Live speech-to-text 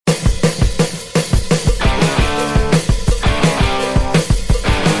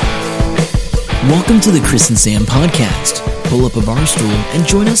Welcome to the Chris and Sam podcast. Pull up a bar stool and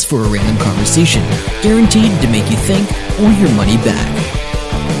join us for a random conversation, guaranteed to make you think or your money back.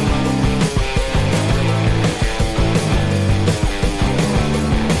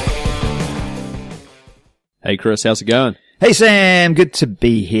 Hey Chris, how's it going? Hey Sam, good to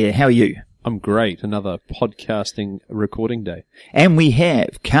be here. How are you? I'm great. Another podcasting recording day. And we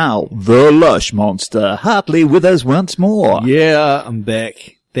have Carl, the Lush Monster, Hartley with us once more. Yeah, I'm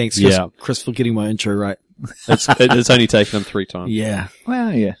back. Thanks, Chris, Yeah. Chris, for getting my intro right. It's only taken them 3 times. Yeah.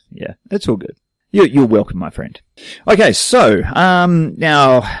 Well, yeah, it's all good. You're welcome, my friend. Okay, so,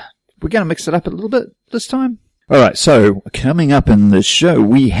 now, we're going to mix it up a little bit this time. Alright, so, coming up in the show,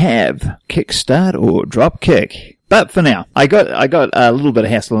 we have Kickstart or Dropkick. But for now, I got a little bit of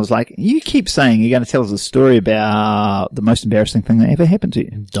hassle. I was like, you keep saying you're going to tell us a story about the most embarrassing thing that ever happened to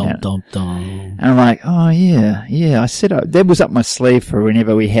you. Dum. And I'm like, oh yeah, I said that was up my sleeve for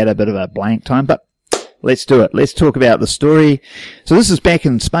whenever we had a bit of a blank time, but let's do it. Let's talk about the story. So this is back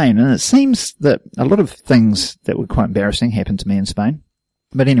in Spain, and it seems that a lot of things that were quite embarrassing happened to me in Spain.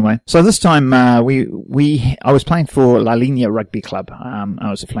 But anyway, so this time, I was playing for La Linea Rugby Club. I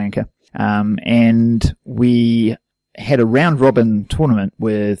was a flanker. And we had a round robin tournament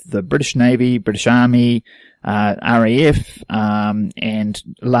with the British Navy, British Army, RAF, and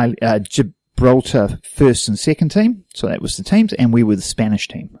Gibraltar first and second team. So that was the teams, and we were the Spanish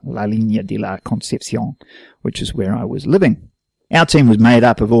team, La Linea de la Concepción, which is where I was living. Our team was made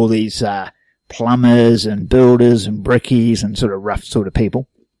up of all these, plumbers and builders and brickies and sort of rough sort of people.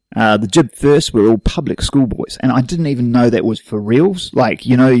 The Gib first were all public school boys, and I didn't even know that was for reals. Like,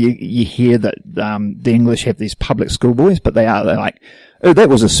 you know, you hear that, the English have these public school boys, but they're like, oh, that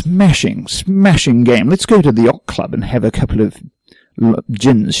was a smashing game. Let's go to the yacht club and have a couple of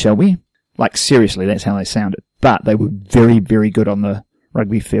gins, shall we? Like, seriously, that's how they sounded. But they were very, very good on the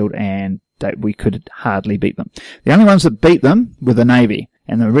rugby field, and we could hardly beat them. The only ones that beat them were the Navy,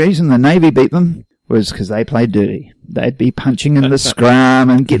 and the reason the Navy beat them was because they played dirty. They'd be punching in the scrum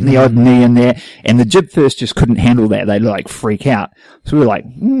and getting the odd knee in there, and the Gib first just couldn't handle that. They'd like freak out. So we were like,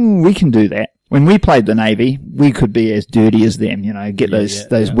 we can do that. When we played the Navy, we could be as dirty as them, you know, get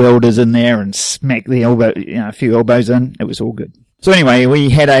those welders in there and smack the elbow, you know, a few elbows in. It was all good. So anyway, we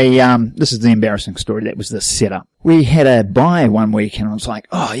had this is the embarrassing story. That was the setup. We had a bye one week, and I was like,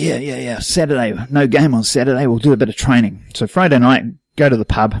 oh yeah, Saturday, no game on Saturday, we'll do a bit of training. So Friday night, go to the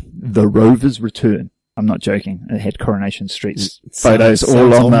pub, the Rovers return. I'm not joking. It had Coronation Street's photos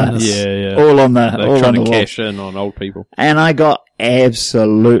all on the They're trying to wall. cash in on old people. And I got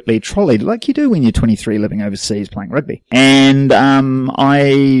absolutely trolleyed, like you do when you're 23 living overseas playing rugby. And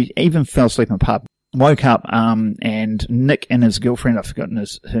I even fell asleep in the pub. Woke up, and Nick and his girlfriend, I've forgotten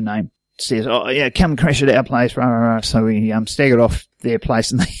her name, says, oh yeah, come crash at our place. So we staggered off their place,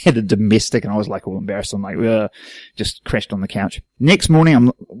 and they had a domestic, and I was like all embarrassed. I'm like, just crashed on the couch. Next morning,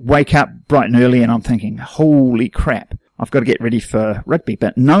 I wake up bright and early, and I'm thinking, holy crap, I've got to get ready for rugby.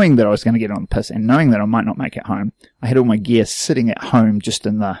 But knowing that I was going to get on the piss, and knowing that I might not make it home, I had all my gear sitting at home just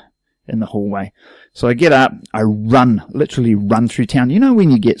in the hallway. So I get up, I literally run through town. You know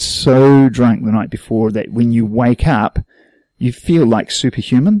when you get so drunk the night before that when you wake up, you feel like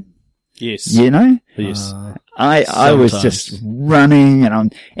superhuman? Yes. You know? Yes. I was just running,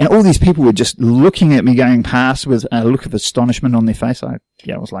 and all these people were just looking at me going past with a look of astonishment on their face. I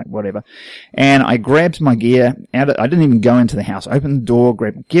was like, whatever. And I grabbed my gear I didn't even go into the house. Opened the door,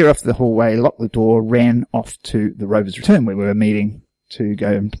 grabbed my gear off the hallway, locked the door, ran off to the Rovers return where we were meeting to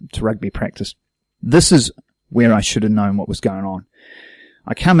go to rugby practice. This is where I should have known what was going on.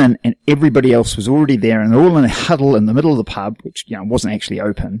 I come in, and everybody else was already there, and they're all in a huddle in the middle of the pub, which, you know, wasn't actually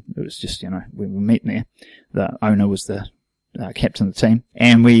open. It was just, you know, we were meeting there. The owner was the captain of the team.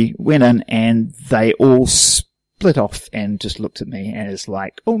 And we went in, and they all split off and just looked at me, and it's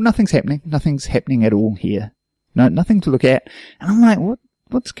like, oh, nothing's happening. Nothing's happening at all here. No, nothing to look at. And I'm like,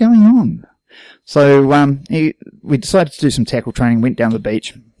 what's going on? So, we decided to do some tackle training, went down the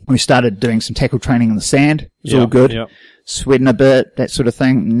beach. We started doing some tackle training in the sand. It was all good. Yep. Sweating a bit, that sort of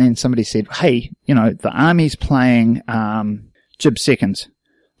thing. And then somebody said, hey, you know, the Army's playing, Gib seconds.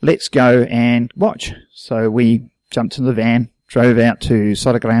 Let's go and watch. So we jumped in the van, drove out to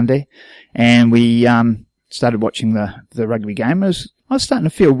Soda Grande, and we, started watching the rugby game. I was starting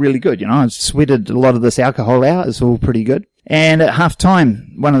to feel really good. You know, I sweated a lot of this alcohol out. It's all pretty good. And at half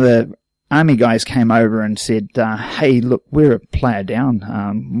time, one of the Army guys came over and said, hey, look, we're a player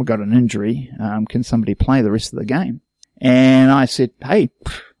down. We've got an injury. Can somebody play the rest of the game? And I said, hey,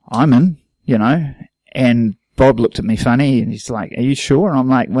 I'm in, you know. And Bob looked at me funny, and he's like, are you sure? And I'm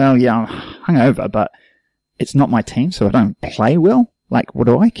like, well, yeah, I'm hungover, but it's not my team, so I don't play well. Like, what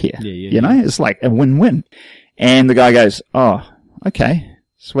do I care? Yeah, You know, it's like a win-win. And the guy goes, oh, okay,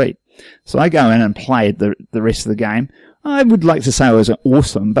 sweet. So I go in and play the rest of the game. I would like to say I was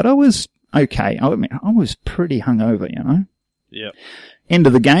awesome, but I was okay. I mean, I was pretty hungover, you know. Yeah. End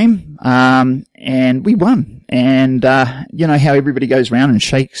of the game, and we won. And, you know how everybody goes around and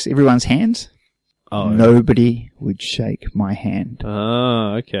shakes everyone's hands? Oh, Nobody would shake my hand.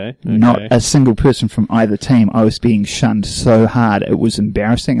 Ah, okay. Not a single person from either team. I was being shunned so hard. It was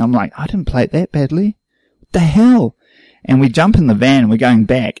embarrassing. I'm like, I didn't play it that badly. What the hell? And we jump in the van and we're going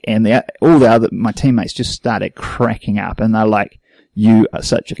back, and my teammates just started cracking up, and they're like, you are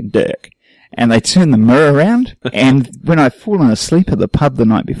such a dick. And they turn the mirror around, and when I'd fallen asleep at the pub the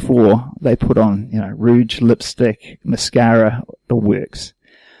night before, they put on, you know, rouge, lipstick, mascara, the works.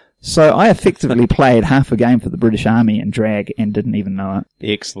 So I effectively played half a game for the British Army in drag and didn't even know it.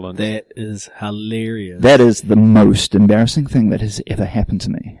 Excellent. that is hilarious. That is the most embarrassing thing that has ever happened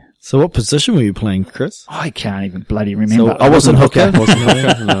to me. So what position were you playing, Chris? I can't even bloody remember. So I wasn't hooker. Wasn't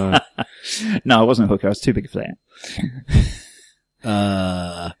hooker? No. No, I wasn't hooker. I was too big for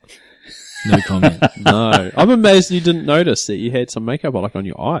that. No comment. No. I'm amazed you didn't notice that you had some makeup like on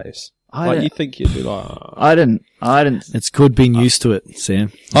your eyes. You think you'd be like, oh. I didn't. It's good being used to it,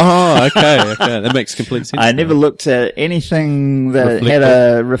 Sam. Oh, okay. That makes complete sense. I never looked at anything that had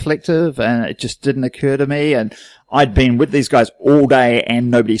a reflective, and it just didn't occur to me. And I'd been with these guys all day and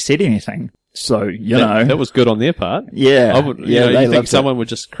nobody said anything. So, you know. That was good on their part. Yeah. You think someone would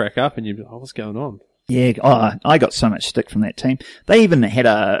just crack up and you'd be like, oh, what's going on? Yeah. Oh, I got so much stick from that team. They even had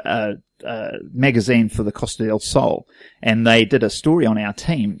a magazine for the Costa del Sol, and they did a story on our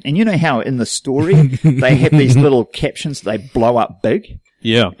team. And you know how in the story they have these little captions they blow up big?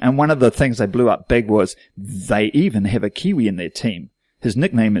 Yeah. And one of the things they blew up big was they even have a Kiwi in their team. His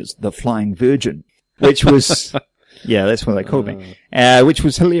nickname is the Flying Virgin, which was, yeah, that's what they called me, which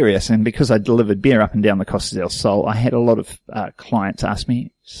was hilarious. And because I delivered beer up and down the Costa del Sol, I had a lot of clients ask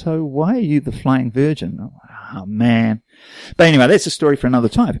me, so why are you the Flying Virgin? Oh, man. But anyway, that's a story for another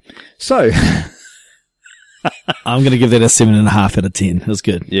time. So I'm going to give that a 7.5 out of 10. It was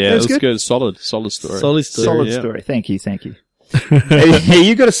good. Yeah, it was good. Solid story. Solid story. Thank you. Hey,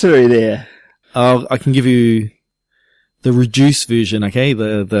 you got a story there. I can give you the reduced version, okay?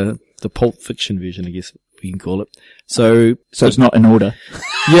 The Pulp Fiction version, I guess we can call it. So it's not in order.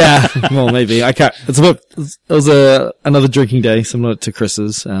 Yeah, well, maybe. I can't. It was another drinking day, similar to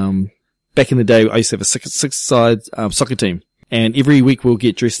Chris's. Back in the day, I used to have a six-side soccer team, and every week we'll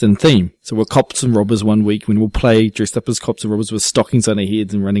get dressed in theme. So we're cops and robbers one week when we'll play dressed up as cops and robbers with stockings on our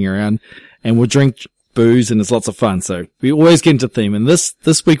heads and running around, and we'll drink booze, and it's lots of fun. So we always get into theme, and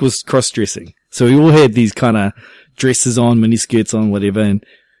this week was cross-dressing. So we all had these kind of dresses on, mini skirts on, whatever, and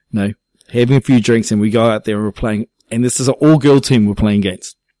having a few drinks, and we go out there and we're playing, and this is an all-girl team we're playing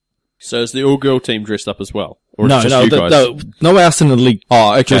against. So is the all-girl team dressed up as well? Or No, just you guys? no one else in the league.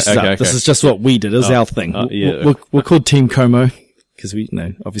 Oh, okay, dressed up. This is just what we did. It was our thing. We're called Team Como, because we,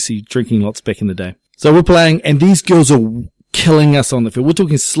 obviously drinking lots back in the day. So we're playing, and these girls are killing us on the field. We're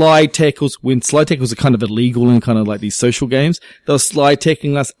talking slide tackles, when slide tackles are kind of illegal in kind of like these social games. They were slide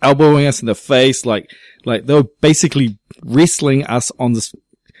tackling us, elbowing us in the face, like they were basically wrestling us on this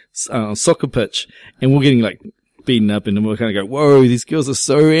soccer pitch, and we're getting like beaten up, and we're kind of go, whoa, these girls are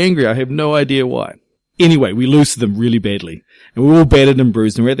so angry. I have no idea why. Anyway, we lose to them really badly, and we're all battered and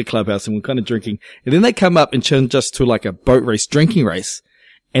bruised, and we're at the clubhouse, and we're kind of drinking, and then they come up and change us to like a boat race, drinking race,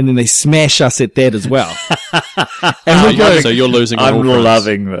 and then they smash us at that as well. And we're going, so you're losing. I'm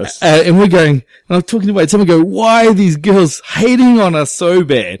loving this. And we're going, and I'm talking to my team, go, why are these girls hating on us so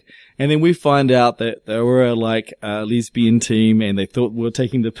bad? And then we find out that they were like a lesbian team, and they thought we were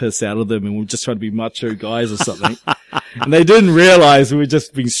taking the piss out of them, and we were just trying to be macho guys or something. And they didn't realize we were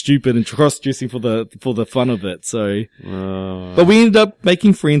just being stupid and cross-dressing for the fun of it. So, but we ended up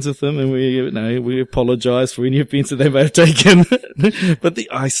making friends with them, and we apologized for any offense that they may have taken. But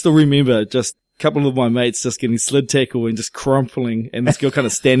I still remember just a couple of my mates just getting slid tackle and just crumpling, and this girl kind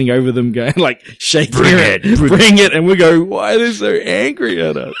of standing over them going like, shaking bring it. And we go, why are they so angry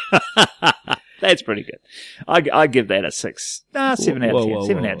at us? That's pretty good. I give that a 6. 7 out of 10.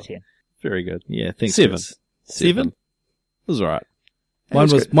 7 out of 10. Very good. Yeah, thanks. 7. Chris. 7? It was alright.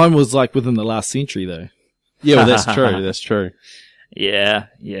 Mine was like within the last century though. Yeah, well, that's true. That's true. Yeah.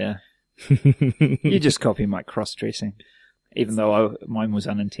 You just copy my cross-dressing, even though mine was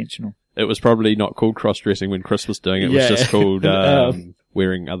unintentional. It was probably not called cross-dressing when Chris was doing it. It was just called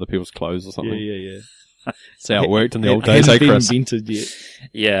wearing other people's clothes or something. Yeah. That's how it worked in the old days, hadn't been Chris? invented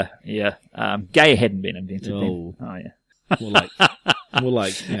yet. Yeah. Gay hadn't been invented then. Oh. Oh, yeah. More like More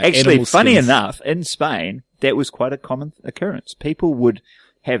like, actually, funny enough, in Spain, that was quite a common occurrence. People would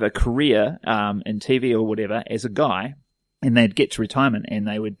have a career in TV or whatever as a guy, and they'd get to retirement, and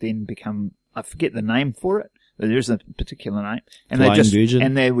they would then become, I forget the name for it. There's a particular name, and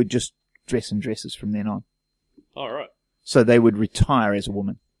they would just dress in dresses from then on. All right. So they would retire as a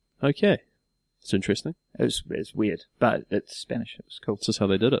woman. Okay. It's interesting. It's weird, but it's Spanish. It was cool. This is how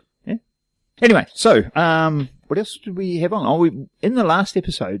they did it. Yeah. Anyway, so, what else did we have on? In the last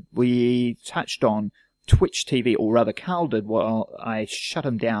episode, we touched on Twitch TV, or rather Carl did, while I shut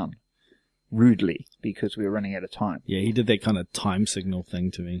him down rudely because we were running out of time. Yeah, he did that kind of time signal thing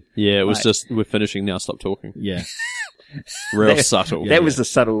to me. Yeah, it was just, we're finishing now, stop talking. Yeah. Real subtle. That was the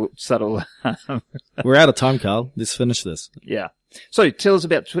subtle. We're out of time, Carl. Let's finish this. Yeah. So tell us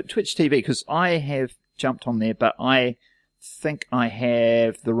about Twitch TV, because I have jumped on there, but I think I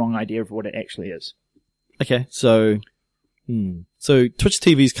have the wrong idea of what it actually is. Okay, so Twitch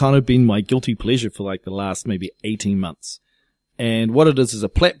TV's kind of been my guilty pleasure for like the last maybe 18 months. And what it is a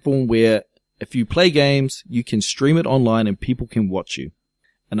platform where if you play games, you can stream it online and people can watch you.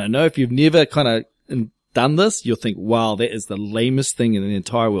 And I know if you've never kind of done this, you'll think, wow, that is the lamest thing in the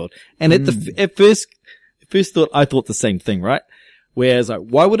entire world. And at first thought, I thought the same thing, right? Whereas like,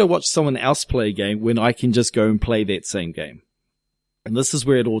 why would I watch someone else play a game when I can just go and play that same game? And this is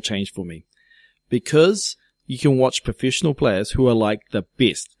where it all changed for me. Because you can watch professional players who are like the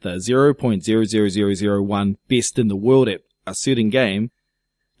best, the 0.00001 best in the world at a certain game.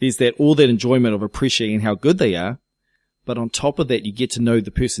 There's all that enjoyment of appreciating how good they are. But on top of that, you get to know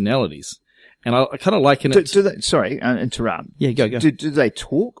the personalities. And I kind of liken it. Sorry, interrupt. Yeah, go. Do they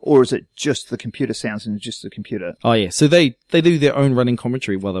talk, or is it just the computer sounds and just the computer? Oh yeah, so they do their own running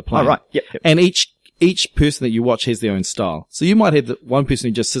commentary while they're playing. Oh right, yep. And each person that you watch has their own style. So you might have one person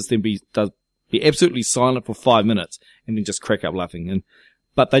who just sits there and be absolutely silent for 5 minutes and then just crack up laughing,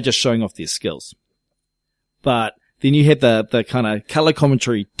 but they're just showing off their skills. But then you had the kind of color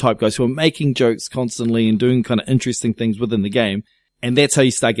commentary type guys who are making jokes constantly and doing kind of interesting things within the game. And that's how you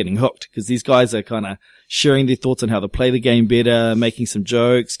start getting hooked, because these guys are kind of sharing their thoughts on how to play the game better, making some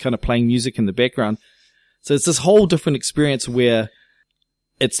jokes, kind of playing music in the background. So it's this whole different experience where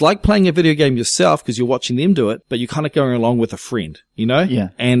it's like playing a video game yourself because you're watching them do it, but you're kind of going along with a friend, you know? Yeah.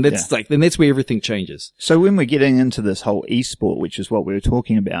 And it's then that's where everything changes. So when we're getting into this whole esport, which is what we were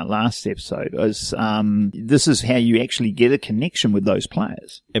talking about last episode, is this is how you actually get a connection with those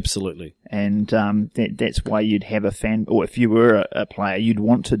players. Absolutely. And that's why you'd have a fan, or if you were a player, you'd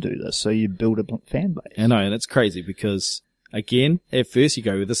want to do this. So you build a fan base. I know, and it's crazy because, again, at first you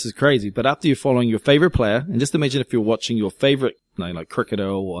go, this is crazy, but after you're following your favorite player, and just imagine if you're watching your favorite, like cricketer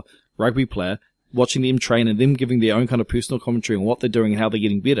or rugby player, watching them train and them giving their own kind of personal commentary on what they're doing and how they're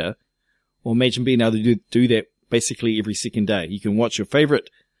getting better, or imagine being able to do that basically every second day. You can watch your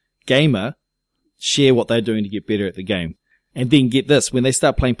favorite gamer share what they're doing to get better at the game. And then get this, when they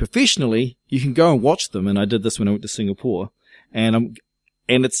start playing professionally, you can go and watch them, and I did this when I went to Singapore, and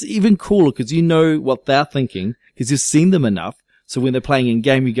it's even cooler because you know what they're thinking because you've seen them enough. So when they're playing in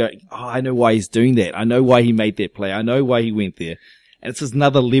game, you go, oh, I know why he's doing that. I know why he made that play. I know why he went there. And it's just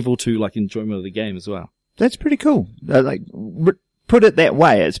another level to like enjoyment of the game as well. That's pretty cool. Put it that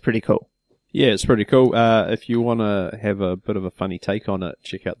way, it's pretty cool. Yeah, it's pretty cool. If you want to have a bit of a funny take on it,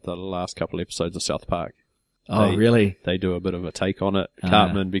 check out the last couple episodes of South Park. Really? They do a bit of a take on it.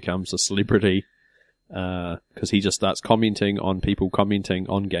 Cartman becomes a celebrity because he just starts commenting on people commenting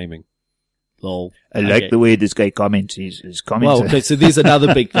on gaming. Lol. I like the way this guy comments. He's commenting. Well, okay, so there's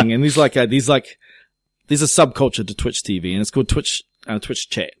another big thing, and there's a subculture to Twitch TV, and it's called Twitch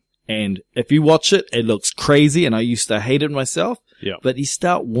chat. And if you watch it, it looks crazy, and I used to hate it myself. Yeah. But you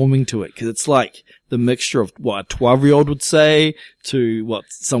start warming to it, because it's like the mixture of what a 12-year-old would say to what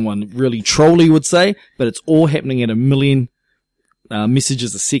someone really trolly would say, but it's all happening at a million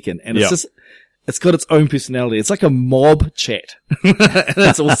messages a second. And it's just, it's got its own personality. It's like a mob chat.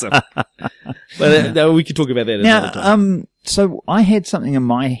 That's awesome. But we could talk about that another time. So I had something in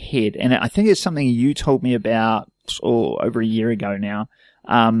my head, and I think it's something you told me about over a year ago now.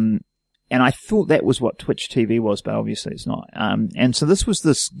 And I thought that was what Twitch TV was, but obviously it's not. And so this was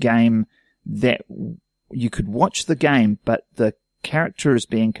this game that you could watch the game, but the character is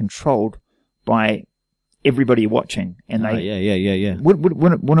being controlled by everybody watching. And yeah.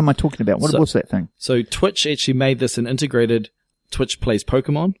 What am I talking about? What was that thing? So Twitch actually made this an integrated Twitch plays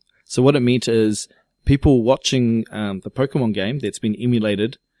Pokemon. So what it meant is people watching the Pokemon game that's been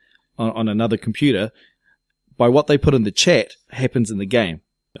emulated on another computer, by what they put in the chat happens in the game.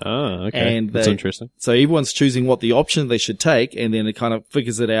 Oh, okay. And that's interesting. So everyone's choosing what the option they should take, and then it kind of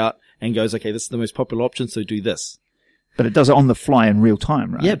figures it out and goes, okay, this is the most popular option, so do this. But it does it on the fly in real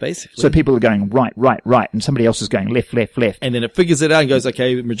time, right? Yeah, basically. So people are going right, and somebody else is going left. And then it figures it out and goes,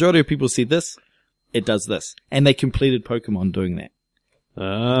 okay, the majority of people see this, it does this. And they completed Pokemon doing that.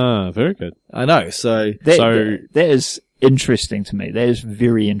 Ah, very good. I know, so... That is interesting to me. That is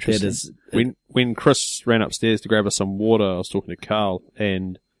very interesting. That is... When Chris ran upstairs to grab us some water, I was talking to Carl,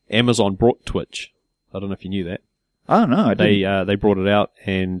 and Amazon brought Twitch. I don't know if you knew that. Oh, no, I didn't. They brought it out,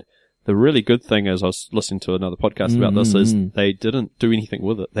 and the really good thing is, I was listening to another podcast about this, is they didn't do anything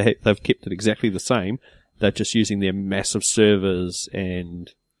with it. They've kept it exactly the same. They're just using their massive servers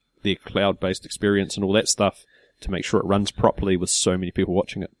and their cloud-based experience and all that stuff to make sure it runs properly with so many people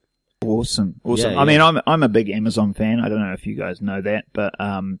watching it. Awesome. Yeah, I mean, I'm a big Amazon fan. I don't know if you guys know that, but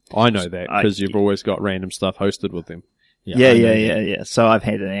I know that because you've always got random stuff hosted with them. Yeah. So I've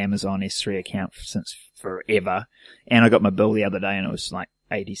had an Amazon S3 account since forever, and I got my bill the other day, and it was like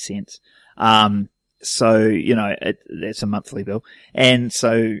 80 cents. So, it's a monthly bill. And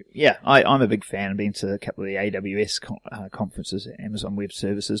so, yeah, I'm a big fan. I've been to a couple of the AWS conferences, Amazon Web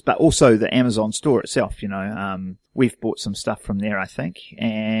Services, but also the Amazon store itself, we've bought some stuff from there, I think.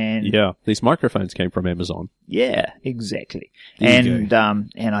 And yeah, these microphones came from Amazon. Yeah, exactly. And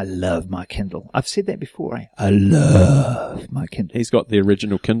I love my Kindle. I've said that before, eh? I love my Kindle. He's got the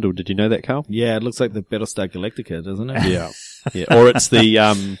original Kindle. Did you know that, Carl? Yeah, it looks like the Battlestar Galactica, doesn't it? Yeah. Yeah. Or it's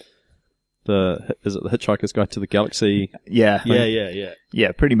is it the Hitchhiker's Guide to the Galaxy? Yeah.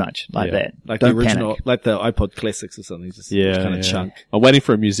 Yeah, pretty much like that. Like Don't the original, panic. like the iPod Classics or something. Just kind of chunk. I'm waiting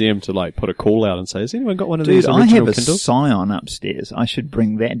for a museum to put a call out and say, has anyone got one of Dude, these original I have a Kindles? Psion upstairs. I should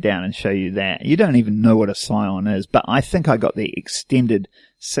bring that down and show you that. You don't even know what a Psion is, but I think I got the extended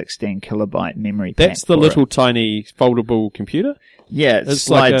 16 kilobyte memory pack. That's the little tiny foldable computer? Yeah, it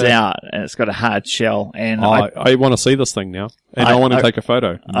slides out and it's got a hard shell. And I want to see this thing now. And I want to take a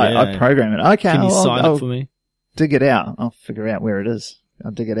photo. I program it. Okay, Can you sign up for me? Dig it out. I'll figure out where it is.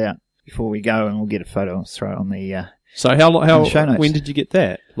 I'll dig it out before we go, and we'll get a photo and throw it on the So when did you get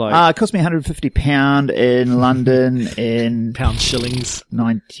that? It cost me £150 in London in pound shillings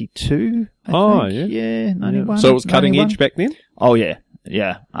 92. I think. Yeah, 91. So it was cutting 91. edge back then? Oh yeah.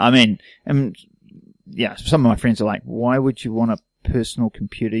 I mean, some of my friends are like, why would you want a personal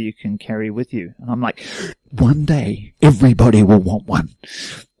computer you can carry with you? And I'm like, one day everybody will want one.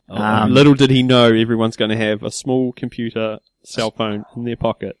 Little did he know everyone's going to have a small computer, cell phone in their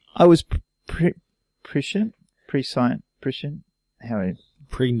pocket. I was prescient, precognitive,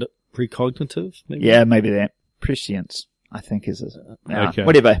 maybe? Yeah, maybe that. Prescience, I think is it. Okay.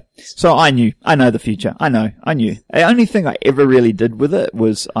 Whatever. So I know the future. I knew. The only thing I ever really did with it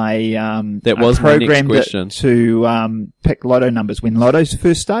was I programmed it to pick lotto numbers when lottos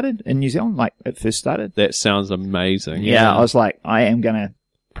first started in New Zealand, like it first started. That sounds amazing. Yeah, I was like, I am going to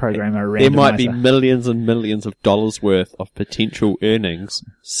program a randomizer. There might be millions and millions of dollars worth of potential earnings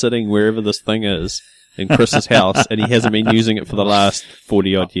sitting wherever this thing is in Chris's house, and he hasn't been using it for the last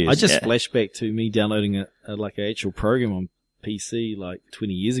 40 odd years. I just flashed back to me downloading an actual program on PC like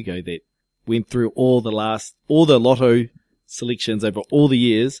 20 years ago that went through all the lotto selections over all the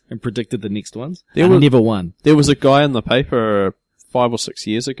years and predicted the next ones. Never won. There was a guy in the paper 5 or 6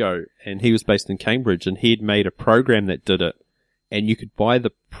 years ago, and he was based in Cambridge, and he'd made a program that did it. And you could buy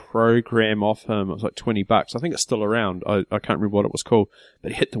the program off him. It was like $20. I think it's still around. I can't remember what it was called.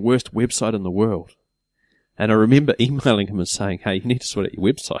 But he hit the worst website in the world. And I remember emailing him and saying, hey, you need to sort out your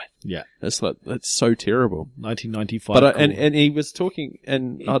website. Yeah. It's so terrible. 1995. But and he was talking,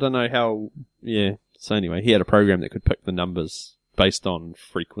 and I don't know how, yeah. So anyway, he had a program that could pick the numbers based on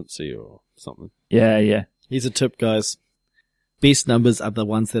frequency or something. Yeah. Here's a tip, guys. Best numbers are the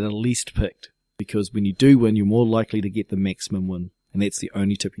ones that are least picked. Because when you do win, you're more likely to get the maximum win. And that's the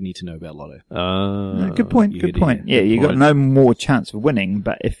only tip you need to know about Lotto. Good point. Yeah, you got no more chance of winning,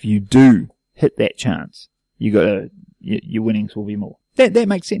 but if you do hit that chance, your winnings will be more. That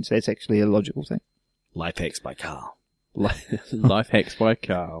makes sense. That's actually a logical thing. Life hacks by Carl. Life hacks by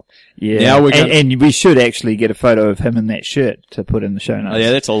Carl. Yeah. Now and we should actually get a photo of him in that shirt to put in the show notes. Oh,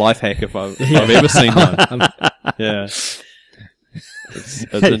 yeah, that's a life hack if I've ever seen one. Yeah. It's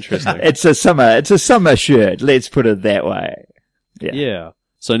interesting. It's a summer shirt. Let's put it that way. Yeah.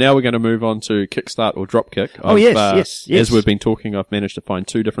 So now we're going to move on to Kickstart or Dropkick. Yes. As we've been talking, I've managed to find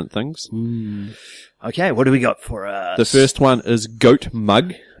 2 different things. Okay, what do we got for us? The first one is Goat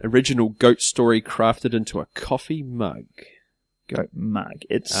Mug. Original goat story crafted into a coffee mug. Goat mug.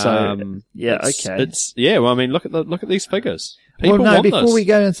 It's okay. Well, I mean, look at these figures. Before we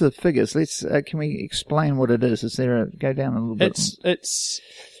go into the figures, can we explain what it is? Go down a little bit? It's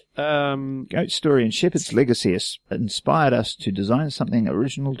Goat story and Shepherd's legacy has inspired us to design something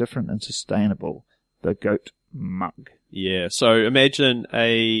original, different, and sustainable. The Goat Mug. Yeah, so imagine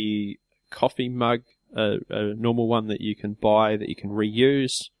a coffee mug, a normal one that you can buy, that you can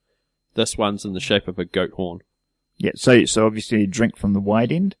reuse. This one's in the shape of a goat horn. Yeah, so obviously you drink from the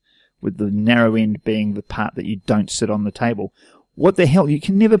wide end, with the narrow end being the part that you don't sit on the table. What the hell? You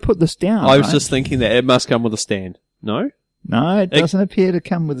can never put this down. I was just thinking that it must come with a stand. No? No, it doesn't appear to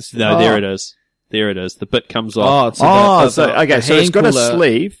come with a stand. No, there it is. There it is. The bit comes off. So it's got a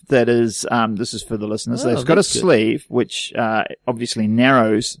sleeve that is, this is for the listeners, it's got a sleeve which, obviously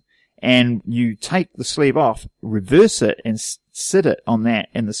narrows, and you take the sleeve off, reverse it, and sit it on that,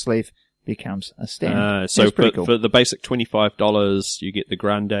 and the sleeve becomes a stand. So cool. for the basic $25, you get the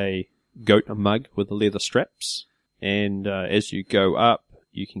Grande goat mug with the leather straps, and as you go up,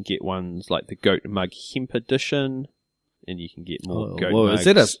 you can get ones like the goat mug hemp edition, and you can get more goat mugs.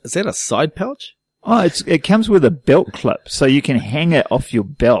 Is that a side pouch? Oh, it comes with a belt clip, so you can hang it off your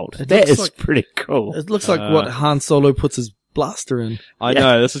belt. That is pretty cool. It looks like what Han Solo puts his blaster in. I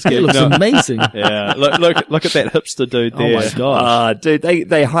know, this is good. It looks amazing. Yeah, look at that hipster dude there. Oh my god. Dude,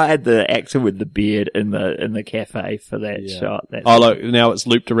 they hired the actor with the beard in the cafe for that shot. Look, now it's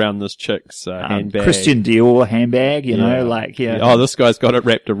looped around this chick's handbag. Christian Dior handbag, you know, Oh, this guy's got it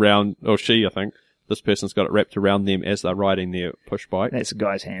wrapped around, or she, I think. This person's got it wrapped around them as they're riding their push bike. That's a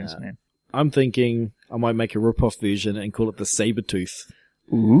guy's hands, man. I'm thinking I might make a rip-off version and call it the Sabertooth.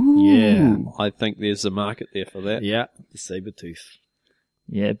 Ooh. Yeah. I think there's a market there for that. Yeah, the Sabertooth.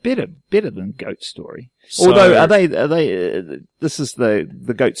 Yeah, better than Goat Story. So, although, are they, this is the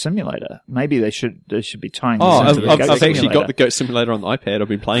Goat Simulator. Maybe they should be tying this into the Goat Simulator. I've actually got the Goat Simulator on the iPad. I've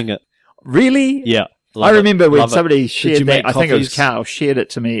been playing it. Really? Yeah. I remember when somebody shared that, I think it was coffees? Carl shared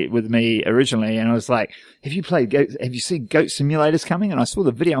it with me originally, and I was like, have you seen Goat Simulators coming? And I saw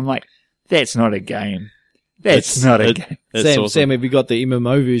the video, I'm like, that's not a game. That's not a game. Sam, have you got the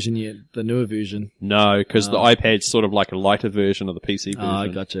MMO version yet? The newer version? No, because the iPad's sort of like a lighter version of the PC version. I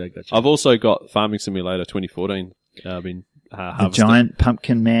gotcha. I've also got Farming Simulator 2014. I've been the giant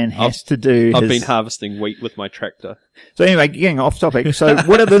pumpkin man has to do. I've been harvesting wheat with my tractor. So anyway, getting off topic. So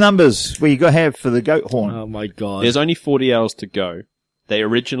what are the numbers we got to have for the goat horn? Oh my god. There's only 40 hours to go. They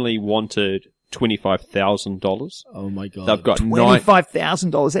originally wanted $25,000. Oh my god. They've got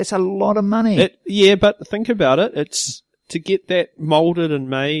 $25,000. That's a lot of money. Yeah, but think about it. It's to get that molded and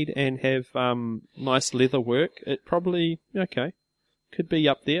made and have nice leather work. It probably could be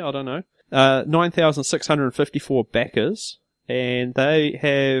up there. I don't know. 9,654 backers, and they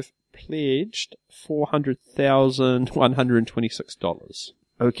have pledged $400,126.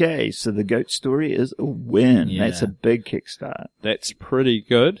 Okay, so the Goat Story is a win. Yeah. That's a big kickstart. That's pretty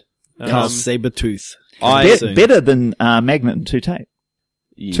good. Sabertooth. Better than Magnet and 2 tape.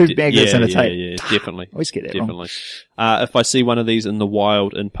 Two magnets and a tape. Yeah, definitely. I always get that wrong. If I see one of these in the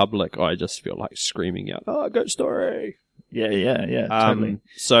wild in public, I just feel like screaming out, "Oh, Goat Story!" Yeah, totally.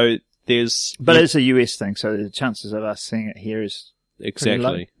 So there's, but it's a US thing, so the chances of us seeing it here is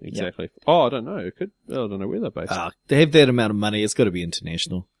exactly. Yep. Oh, I don't know. I don't know where they're based. They have that amount of money. It's got to be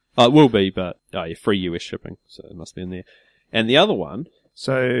international. It will be, but free US shipping, so it must be in there. And the other one,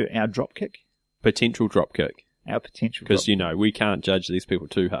 so our Dropkick, potential Dropkick. Our potential, because we can't judge these people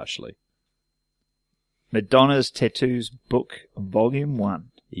too harshly. Madonna's Tattoos Book, Volume 1.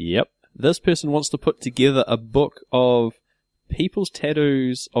 Yep. This person wants to put together a book of people's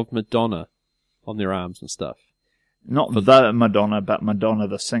tattoos of Madonna on their arms and stuff. Not the Madonna, but Madonna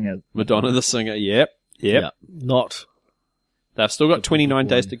the singer. Madonna the singer, yep. Not. They've still got 29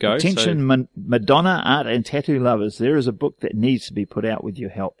 days to go. Attention, Madonna art and tattoo lovers. There is a book that needs to be put out with your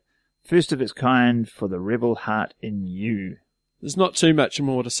help. First of its kind for the rebel heart in you. There's not too much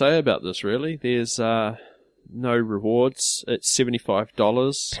more to say about this, really. There's no rewards. It's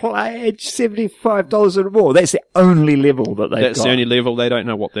 $75. Pledge $75 or more. That's the only level that they've got. That's the only level. They don't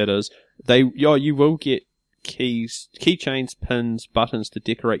know what that is. You will get keychains, pins, buttons to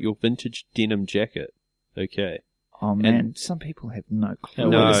decorate your vintage denim jacket. Okay. Oh man, some people have no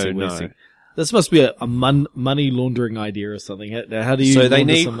clue. No. This must be a money laundering idea or something. How do you? So they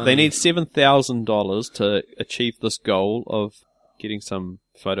need $7,000 to achieve this goal of getting some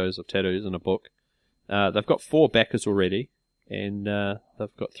photos of tattoos in a book. They've got 4 backers already, and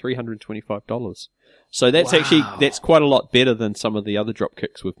they've got $325. So that's quite a lot better than some of the other drop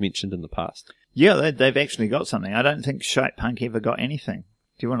kicks we've mentioned in the past. Yeah, they've actually got something. I don't think Shite Punk ever got anything.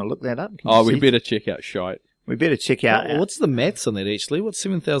 Do you want to look that up? We better check out Shite. We better check out. What's the maths on that actually? What's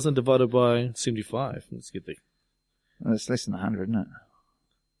 7,000 divided by 75? Let's get there. Well, it's less than 100, isn't it?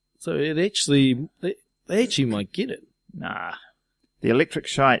 So they actually might get it. Nah. The Electric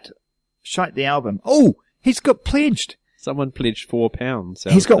Shite the album. Oh, he's got pledged. Someone pledged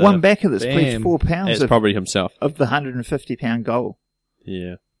 £4. He's got one backer that's pledged £4. It's probably himself. Of the £150 goal.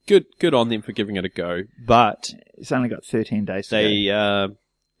 Yeah. Good on them for giving it a go, but it's only got 13 days to go.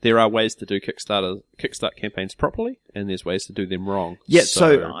 There are ways to do Kickstart campaigns properly, and there's ways to do them wrong. Yeah,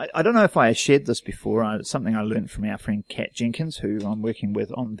 so I don't know if I shared this before. It's something I learned from our friend Kat Jenkins, who I'm working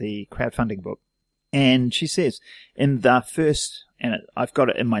with on the crowdfunding book. And she says, in the first, and I've got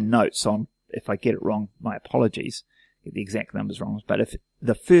it in my notes, so if I get it wrong, my apologies, get the exact numbers wrong. But if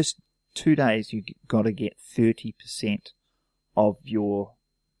the first 2 days, you got to get 30% of your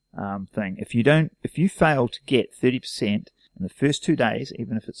thing. If you fail to get 30% in the first 2 days,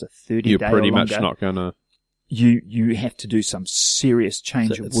 even if it's a 30-day you're pretty or longer, much not gonna. You have to do some serious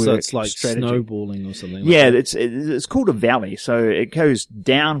change of work. So it's like strategy. snowballing or something. Yeah, like it's called a valley. So it goes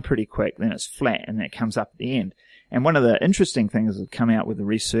down pretty quick, then it's flat, and then it comes up at the end. And one of the interesting things that come out with the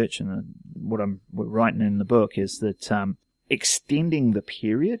research and we're writing in the book is that extending the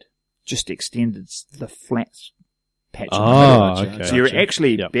period just extended the flat patch. Okay. So you're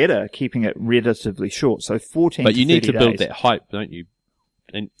actually better keeping it relatively short. So 14 But you need to build that hype, don't you?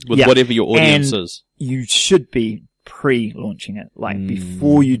 And with whatever your audience is. You should be pre-launching it. Like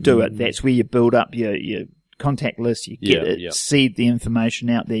before you do it, that's where you build up your contact list, you get it, seed the information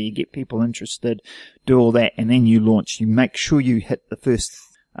out there, you get people interested, do all that, and then you launch. You make sure you hit the first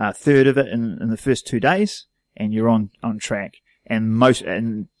third of it in the first 2 days, and you're on track.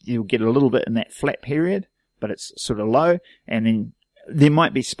 And you'll get a little bit in that flat period, but it's sort of low, and then there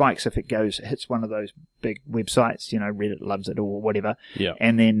might be spikes if it hits one of those big websites, Reddit loves it or whatever. Yeah.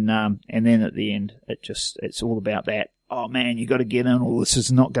 And then at the end, it's all about that. Oh man, you got to get in, or this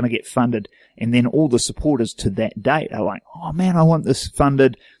is not going to get funded. And then all the supporters to that date are like, oh man, I want this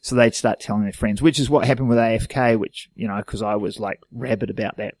funded. So they'd start telling their friends, which is what happened with AFK, which, because I was like rabid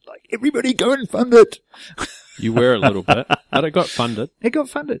about that. Like, everybody go and fund it. You were a little bit, but it got funded. It got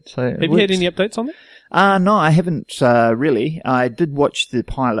funded. So have you had any updates on that? No, I haven't, really. I did watch the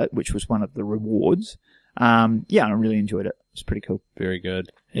pilot, which was one of the rewards. I really enjoyed it. It's pretty cool. Very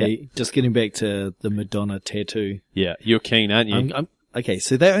good. Hey, just getting back to the Madonna tattoo. Yeah, you're keen, aren't you? Okay,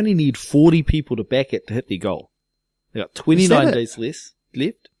 so they only need 40 people to back it to hit their goal. They got 29 days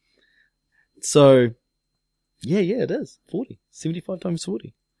left. So, yeah, it is. 40. 75 times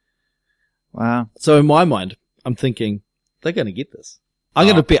 40. Wow. So in my mind, I'm thinking, they're going to get this. I'm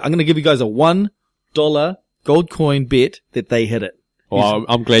going to bet. I'm going to give you guys a $1 gold coin bet that they hit it. Well,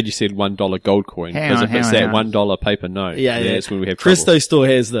 I'm glad you said $1 gold coin, because if it's that $1 paper note, that's when we have Christo trouble. store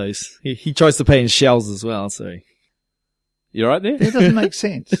has those. He tries to pay in shells as well, so. You alright there? That doesn't make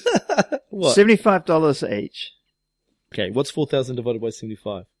sense. What? $75 each. Okay, what's 4,000 divided by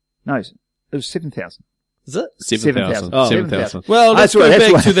 75? No, it was 7,000. Is it? 7,000. Oh, 7,000. Well, let's go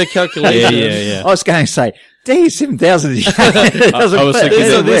back to the calculation. Yeah. I was going to say, geez, 7,000. I was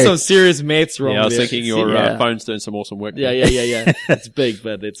thinking there's some serious maths wrong. Yeah, I was thinking your phone's doing some awesome work. Yeah. It's big,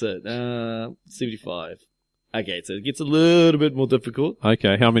 but it's 75. Okay, so it gets a little bit more difficult.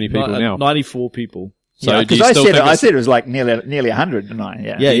 Okay, how many people now? 94 people. So because I said it was like nearly 100, didn't I?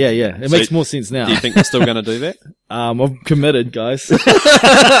 Yeah. It makes more sense now. Do you think they're still going to do that? I'm committed, guys. Okay.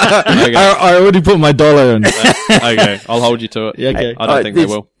 I already put my dollar in. Okay, I'll hold you to it. Yeah, okay. I don't think they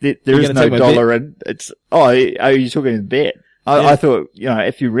will. There is no dollar in. It's are you talking in bet? I thought,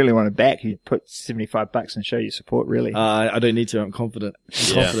 if you really want to back, you'd put $75 and show your support, really. I don't need to. I'm confident.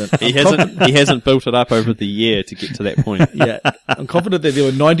 He hasn't built it up over the year to get to that point. Yeah. I'm confident that there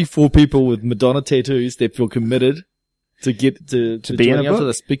were 94 people with Madonna tattoos that feel committed to get to be in up to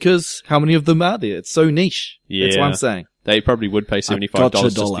this, because how many of them are there? It's so niche. Yeah. That's what I'm saying. They probably would pay $75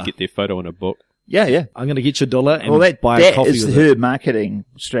 just to get their photo in a book. Yeah. I'm going to get you $1 and buy a coffee with it. That is her marketing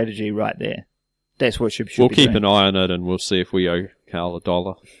strategy right there. That's what she should We'll be keep doing. an eye on it, and we'll see if we owe Carl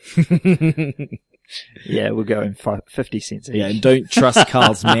 $1. Yeah, we'll go in 50 cents each. Yeah, and don't trust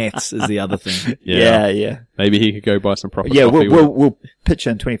Carl's maths is the other thing. Yeah. Maybe he could go buy some proper coffee. we'll pitch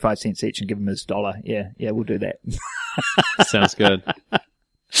in 25 cents each and give him his $1. Yeah, we'll do that. Sounds good.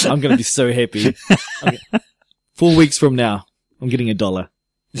 I'm going to be so happy. 4 weeks from now, I'm getting $1. I'm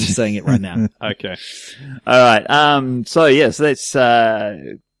saying it right now. Okay. All right. So that's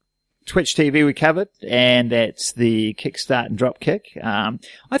Twitch TV we covered, and that's the Kickstart and Dropkick.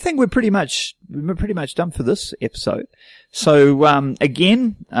 I think we're pretty much done for this episode. So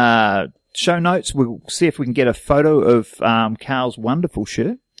again, show notes. We'll see if we can get a photo of Carl's wonderful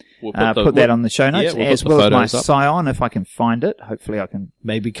shirt. We'll put that on the show notes, as well as my Psion, if I can find it. Hopefully, I can.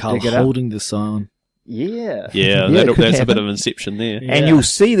 Maybe Carl holding the Psion. Yeah, that's a bit of inception there. And you'll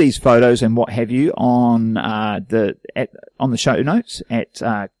see these photos and what have you on the show notes at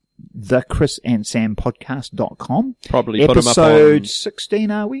thechrisandsampodcast.com. Probably put them up on... Episode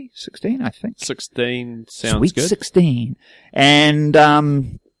 16, are we? 16, I think. 16 sounds Sweet good. 16. And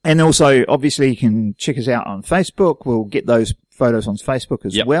also, obviously, you can check us out on Facebook. We'll get those photos on Facebook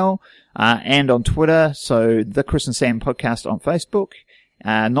as well. And on Twitter. So, The Chris and Sam Podcast on Facebook.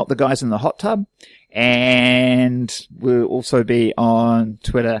 Not the guys in the hot tub. And we'll also be on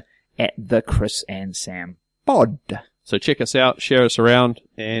Twitter at The Chris and Sam Pod. So check us out, share us around,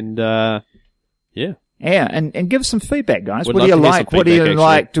 and yeah. Yeah, and give us some feedback, guys. Would what do you love to like? hear some What do you feedback,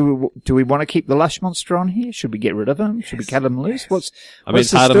 like? Do we want to keep the Lush Monster on here? Should we get rid of him? Should we cut him loose? What's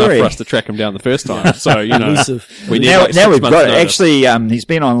it's the hard story? enough for us to track him down the first time. So, you know, we need now, like now 6 we've months got, notice. actually, he's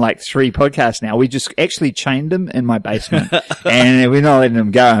been on like 3 podcasts now. We just actually chained him in my basement and we're not letting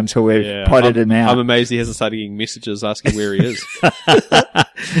him go until we've potted him out. I'm amazed he hasn't started getting messages asking where he is.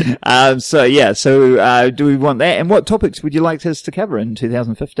 So do we want that? And what topics would you like us to cover in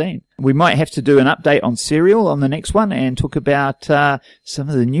 2015? We might have to do an update on Serial on the next one and talk about some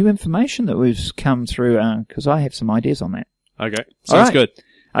of the new information that we've come through, because I have some ideas on that. Okay. Sounds good.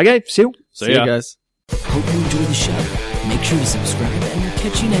 Okay, Seal. See you guys. Hope you enjoyed the show. Make sure to subscribe and we'll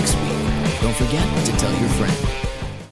catch you next week. Don't forget to tell your friend.